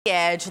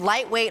EasyEdge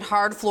lightweight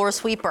hard floor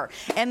sweeper.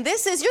 And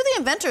this is, you're the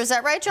inventor, is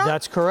that right, John?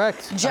 That's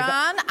correct.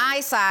 John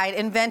Iside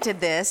invented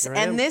this,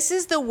 and this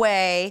is the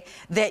way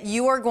that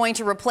you are going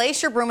to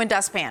replace your broom and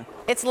dustpan.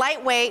 It's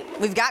lightweight.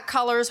 We've got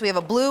colors. We have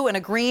a blue and a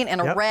green and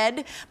a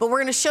red, but we're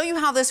going to show you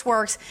how this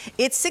works.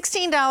 It's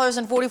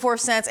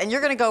 $16.44, and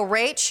you're going to go,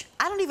 Rach,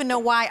 I don't even know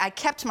why I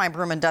kept my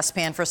broom and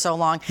dustpan for so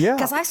long,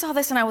 because I saw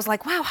this and I was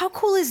like, wow, how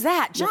cool is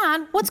that?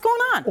 John, what's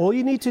going on? All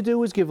you need to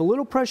do is give a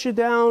little pressure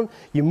down,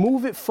 you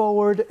move it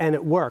forward, and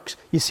it works.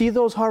 You see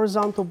those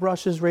horizontal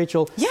brushes,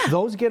 Rachel? Yeah.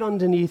 Those get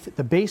underneath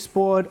the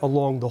baseboard,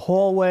 along the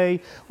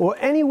hallway, or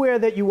anywhere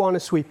that you want to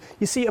sweep.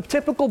 You see, a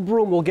typical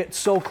broom will get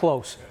so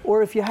close.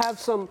 Or if you have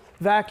some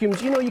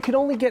vacuums, you can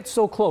only get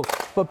so close.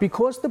 But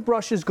because the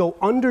brushes go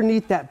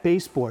underneath that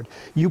baseboard,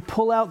 you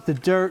pull out the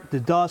dirt, the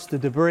dust, the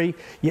debris,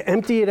 you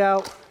empty it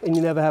out, and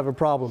you never have a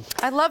problem.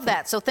 I love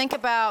that. So think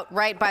about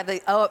right by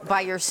the by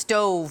your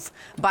stove,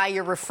 by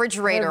your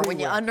refrigerator, when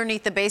you're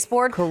underneath the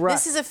baseboard. Correct.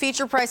 This is a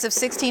feature price of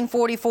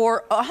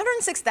 $16.44.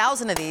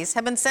 106,000 of these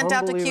have been sent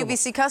out to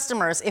QVC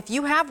customers. If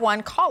you have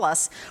one, call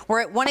us.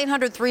 We're at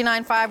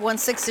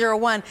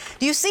 1-800-395-1601.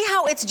 Do you see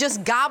how it's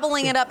just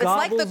gobbling it up? It's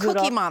like the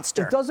Cookie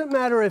Monster. It doesn't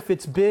matter if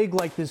it's big,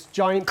 like this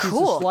giant piece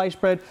of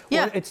sliced bread.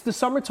 Or it's the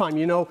summertime,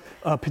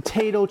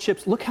 potato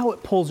chips. Look how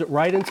it pulls it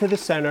right into the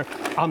center.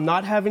 I'm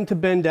not having to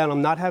bend down.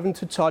 I'm not having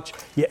to touch.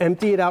 You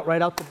empty it out right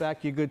out the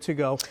back. You're good to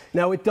go.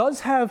 Now, it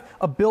does have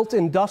a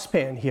built-in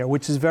dustpan here,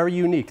 which is very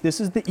unique.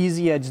 This is the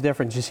EasyEdge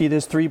difference. You see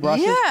there's 3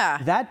 brushes? Yeah.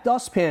 That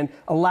dustpan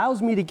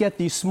allows me to get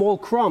these small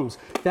crumbs.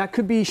 That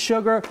could be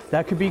sugar.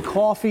 That could be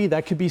coffee.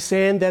 That could be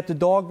sand that the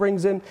dog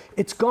brings in.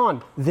 It's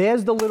gone.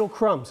 There's the little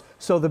crumbs.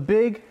 So the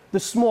big, the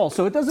small.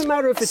 So it doesn't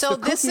matter if it's so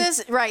this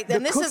is right.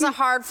 And this is a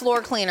hard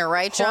floor cleaner,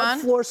 right, John?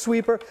 Hard floor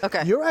sweeper.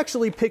 Okay. You're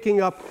actually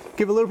picking up.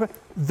 Give a little bit.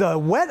 The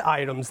wet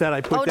items that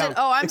I put down.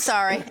 I'm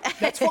sorry.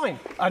 That's fine.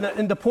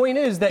 And the point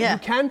is that you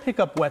can pick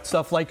up wet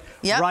stuff like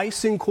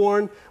rice and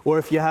corn, or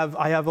if you have,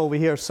 I have over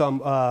here some,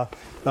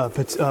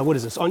 what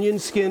is this? Onion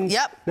skins.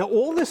 Yep. Now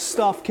all this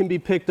stuff can be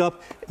picked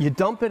up. You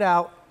dump it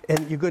out.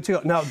 And you're good to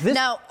go.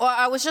 Now,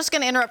 I was just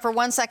going to interrupt for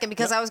 1 second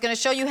because I was going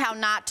to show you how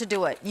not to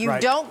do it. You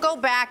don't go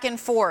back and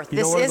forth.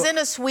 This isn't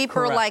a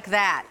sweeper like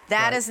that.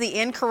 That is the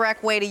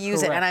incorrect way to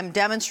use it. And I'm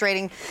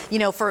demonstrating,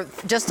 for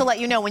just to let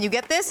you know, when you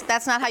get this,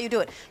 that's not how you do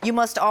it. You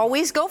must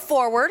always go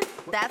forward.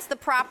 That's the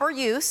proper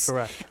use.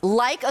 Correct.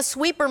 Like a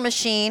sweeper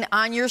machine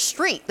on your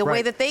street, the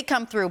way that they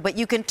come through. But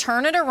you can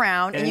turn it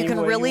around and you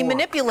can really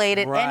manipulate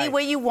it any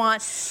way you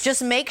want.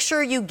 Just make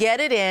sure you get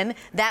it in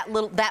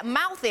that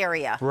mouth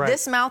area.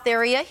 This mouth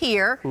area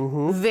here.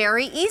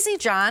 Very easy,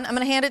 John. I'm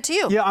going to hand it to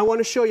you. Yeah, I want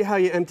to show you how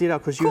you empty it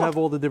out because you have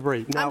all the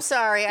debris. Now, I'm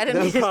sorry, I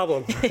didn't mean no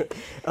problem.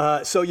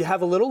 So you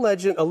have a little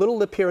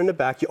lip here in the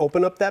back. You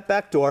open up that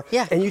back door,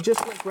 and you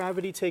just let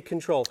gravity take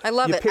control. I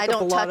love it. I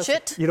don't touch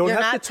it. You don't You're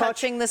have not to touch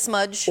touching the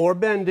smudge. Or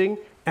bending.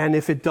 And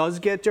if it does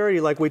get dirty,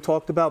 like we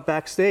talked about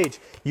backstage,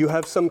 you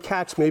have some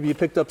cats, maybe you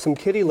picked up some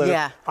kitty litter.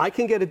 Yeah. I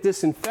can get a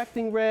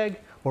disinfecting rag,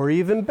 or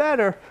even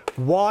better,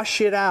 wash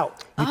it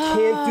out. You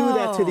can't do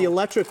that to the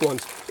electric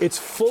ones. It's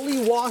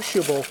fully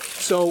washable,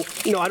 so,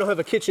 I don't have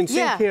a kitchen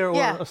sink here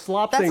or a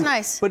slop thing. That's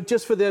nice. But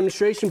just for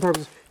demonstration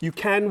purposes, you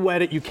can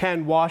wet it, you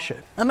can wash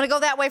it. I'm going to go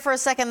that way for a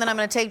second, then I'm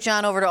going to take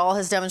John over to all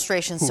his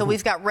demonstrations. So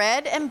we've got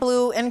red and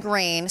blue and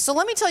green. So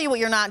let me tell you what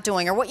you're not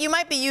doing, or what you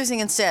might be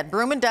using instead.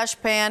 Broom and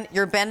dustpan,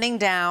 you're bending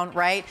down,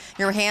 right?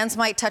 Your hands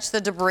might touch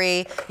the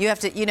debris. You have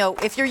to,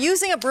 if you're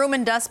using a broom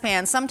and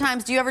dustpan,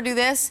 sometimes, do you ever do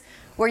this?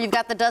 Where you've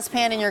got the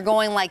dustpan and you're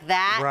going like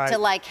that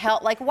to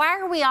help. Why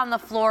are we on the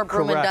floor,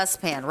 broom and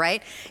dustpan,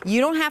 right? You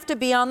don't have to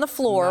be on the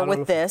floor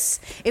with this.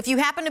 If you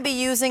happen to be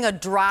using a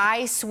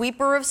dry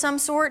sweeper of some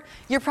sort,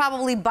 you're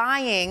probably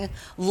buying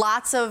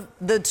lots of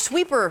the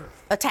sweeper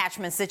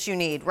attachments that you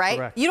need, right?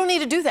 Correct. You don't need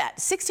to do that.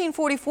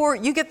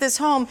 $16.44, you get this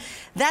home,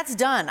 that's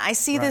done. I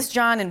see this,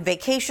 John, in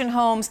vacation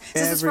homes.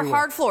 This is for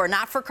hard floor,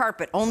 not for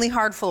carpet, only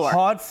hard floor.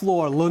 Hard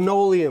floor,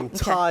 linoleum,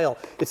 tile.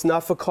 It's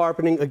not for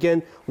carpeting.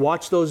 Again,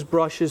 watch those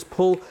brushes,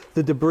 pull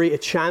the debris,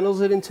 it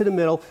channels it into the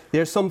middle.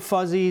 There's some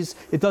fuzzies.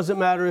 It doesn't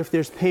matter if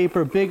there's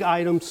paper, big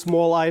items,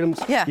 small items.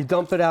 You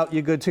dump it out,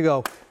 you're good to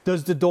go.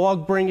 Does the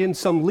dog bring in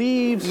some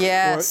leaves?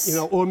 Yes.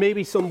 Or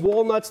maybe some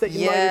walnuts that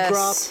you might have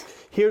dropped?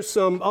 Here's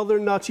some other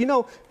nuts.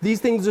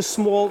 These things are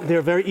small.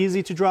 They're very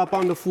easy to drop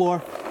on the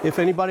floor. If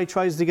anybody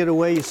tries to get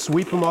away, you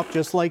sweep them up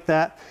just like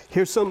that.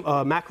 Here's some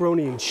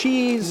macaroni and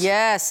cheese.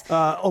 Yes.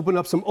 Open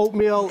up some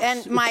oatmeal.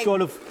 And it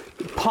sort of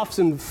puffs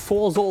and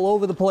falls all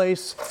over the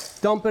place.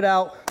 Dump it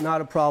out,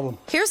 not a problem.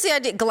 Here's the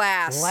idea,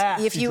 glass.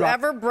 If you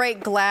ever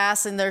break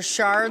glass and there's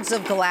shards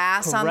of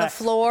glass on the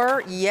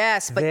floor,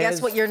 but guess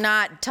what? You're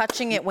not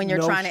touching it when you're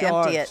trying to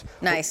empty it.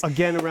 Nice.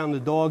 Again, around the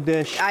dog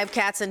dish. I have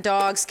cats and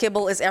dogs.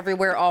 Kibble is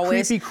everywhere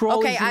always. Creepy crawlies.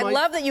 Okay, I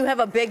love that you have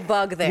a big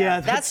bug there. Yeah,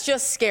 that's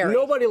just scary.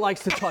 Nobody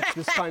likes to touch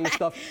this kind of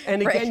stuff.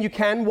 And again, you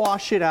can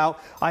wash it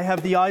out. I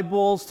have the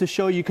eyeballs to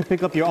show you can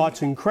pick up your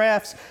arts and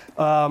crafts.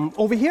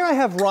 Over here I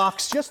have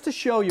rocks just to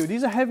show you.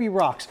 These are heavy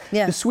rocks.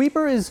 The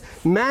sweeper is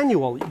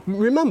manual.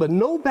 Remember,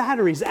 no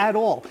batteries at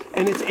all.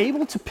 And it's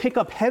able to pick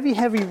up heavy,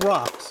 heavy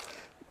rocks.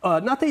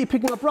 not that you're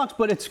picking up rocks,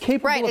 but it's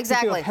capable of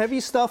picking up heavy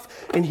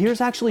stuff. And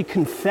here's actually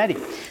confetti,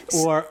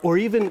 or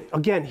even,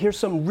 again, here's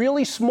some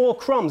really small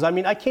crumbs. I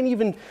mean, I can't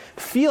even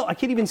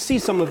see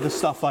some of the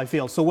stuff I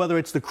feel. So whether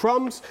it's the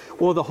crumbs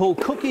or the whole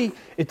cookie,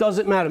 it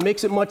doesn't matter. It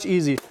makes it much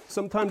easier.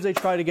 Sometimes they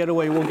try to get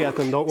away. We'll get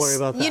them. Don't worry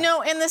about that. You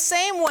know, in the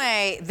same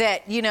way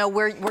that, you know,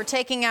 we're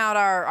taking out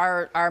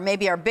our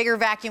maybe our bigger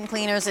vacuum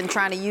cleaners and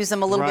trying to use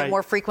them a little bit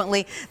more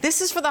frequently. This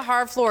is for the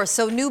hard floors.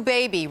 So new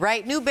baby,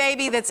 right? New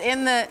baby that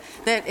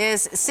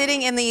is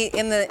sitting in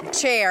the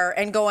chair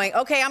and going,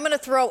 okay, I'm going to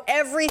throw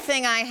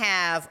everything I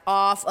have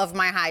off of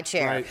my high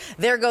chair. Right.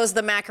 There goes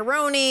the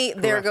macaroni.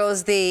 There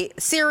goes the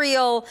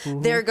cereal.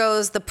 There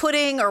goes the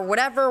pudding or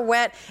whatever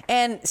wet.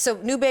 And so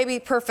new baby,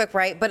 perfect,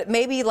 right? But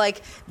maybe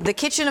like the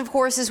kitchen, of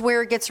course, is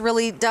where it gets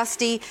really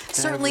dusty.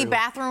 Certainly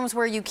bathrooms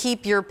where you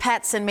keep your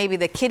pets and maybe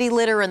the kitty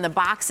litter and the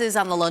boxes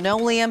on the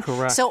linoleum.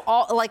 Correct. So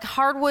all like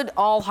hardwood,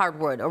 all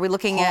hardwood. Are we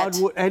looking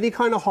hardwood, any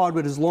kind of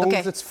hardwood, as long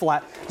as it's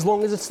flat, as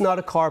long as it's not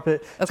a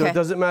carpet. So it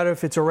doesn't matter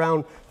if it's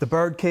around the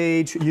bird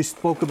cage. You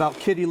spoke about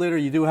kitty litter.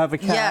 You do have a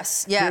cat.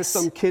 Yes, yes. Here's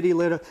some kitty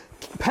litter.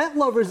 Pet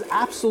lovers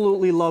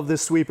absolutely love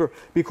this sweeper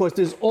because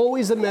there's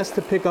always a mess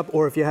to pick up,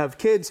 or if you have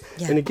kids,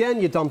 and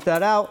again, you dump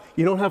that out.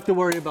 You don't have to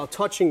worry about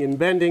touching and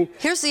bending.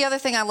 Here's the other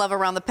thing I love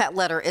around the pet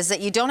litter is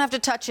that you don't have to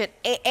touch it.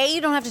 A, you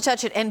don't have to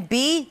touch it, and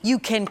B, you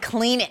can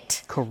clean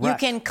it. Correct. You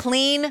can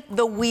clean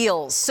the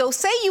wheels. So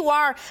say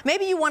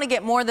maybe you want to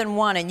get more than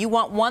one, and you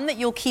want one that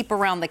you'll keep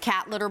around the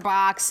cat litter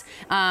box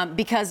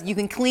because you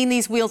can clean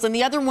these wheels, and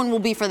the other one will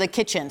be for the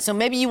kitchen. So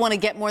maybe you want to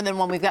get more than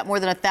one. We've got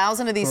more than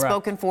 1,000 of these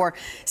spoken for.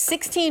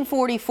 $16.44.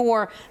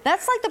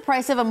 That's like the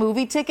price of a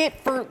movie ticket.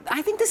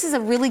 I think this is a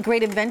really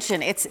great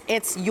invention.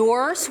 It's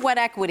your sweat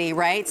equity,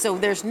 right? So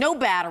there's no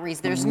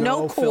batteries, there's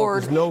no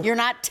cord. You're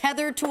not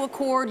tethered to a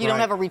cord. You don't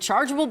have a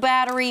rechargeable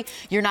battery.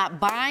 You're not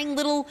buying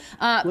little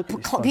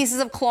pieces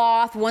of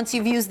cloth once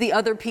you've used the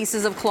other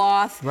pieces of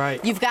cloth.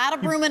 Right. You've got a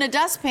broom and a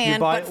dustpan,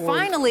 but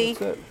finally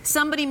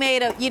somebody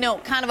made a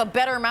kind of a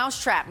better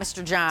mousetrap,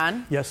 Mr.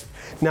 John. Yes.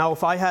 Now,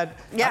 if I had,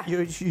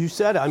 you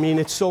said it. I mean,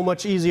 it's so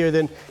much easier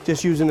than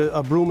just using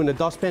a broom and a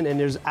dustpan, and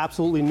there's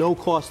absolutely no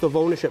cost of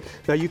ownership.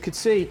 Now, you could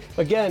see,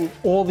 again,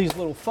 all these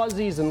little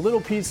fuzzies and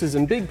little pieces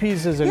and big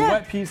pieces and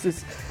wet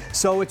pieces.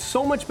 So it's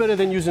so much better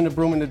than using a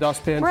broom and a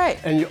dustpan. Right.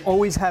 And you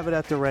always have it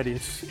at the ready.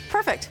 It's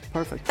perfect.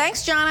 Perfect.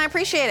 Thanks, John. I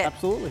appreciate it.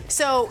 Absolutely.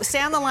 So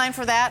stay on the line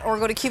for that, or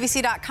go to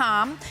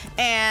QVC.com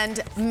and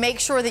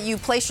make sure that you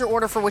place your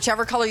order for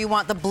whichever color you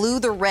want, the blue,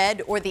 the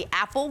red, or the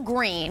apple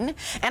green.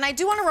 And I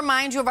do want to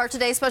remind you of our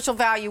today's special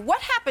value. What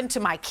happened to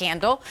my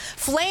candle?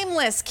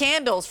 Flameless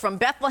candles from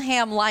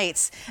Bethlehem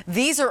Lights.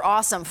 These are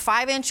awesome,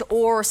 5-inch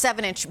or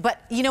 7-inch.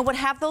 But you know what?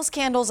 Have those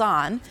candles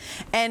on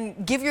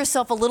and give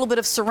yourself a little bit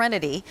of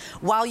serenity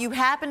while you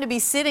happen to be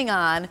sitting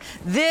on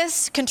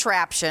this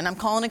contraption. I'm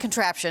calling it a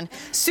contraption.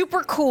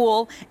 Super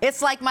cool.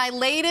 It's like my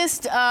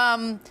latest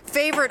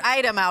favorite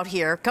item out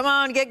here. Come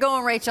on, get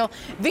going, Rachel.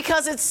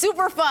 Because it's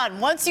super fun.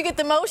 Once you get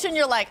the motion,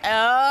 you're like,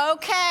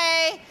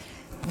 okay,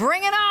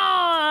 bring it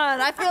on.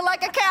 I feel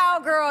like a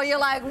cowgirl. You're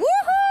like, woohoo!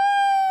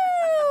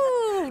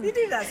 You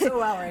do that so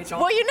well, Rachel.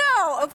 Well, you know,